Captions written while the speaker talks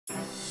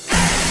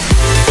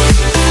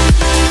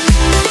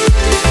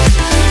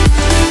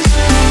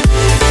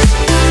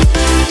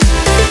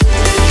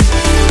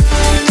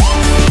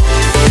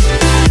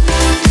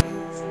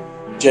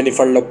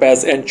Jennifer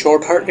Lopez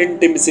ensured her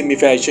Intimissimi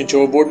fashion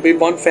show would be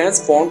one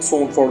fans won't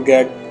soon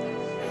forget.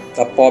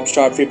 The pop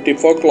star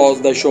 54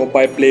 closed the show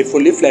by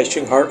playfully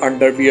flashing her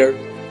underwear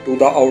to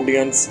the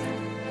audience.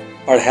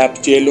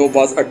 Perhaps J-Lo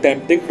was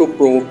attempting to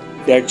prove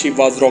that she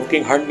was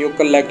rocking her new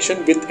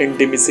collection with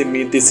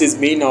Intimissimi. This is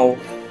me now.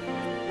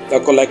 The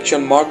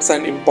collection marks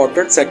an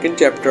important second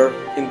chapter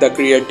in the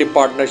creative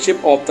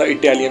partnership of the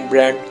Italian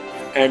brand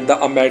and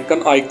the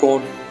American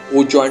icon,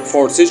 who joined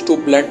forces to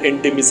blend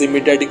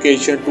Intimissimi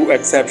dedication to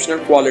exceptional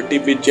quality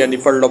with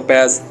Jennifer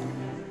Lopez's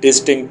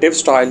distinctive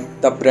style,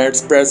 the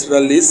brand's press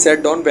release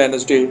said on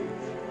Wednesday.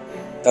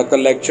 The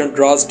collection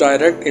draws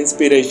direct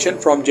inspiration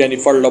from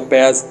Jennifer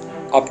Lopez's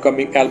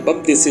upcoming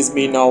album This Is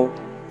Me Now,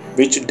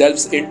 which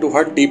delves into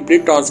her deeply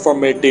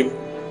transformative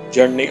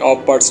journey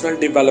of personal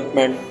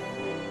development.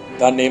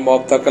 The name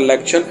of the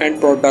collection and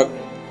product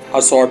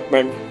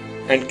assortment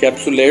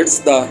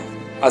encapsulates the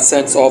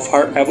essence of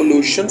her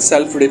evolution,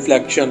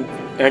 self-reflection,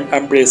 and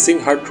embracing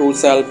her true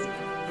self.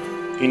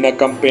 In a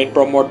campaign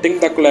promoting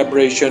the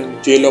collaboration,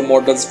 J-Lo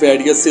models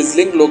various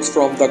sizzling looks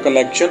from the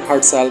collection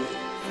herself.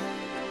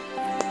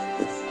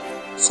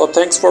 So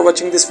thanks for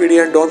watching this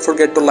video, and don't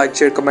forget to like,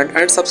 share, comment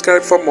and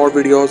subscribe for more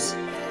videos.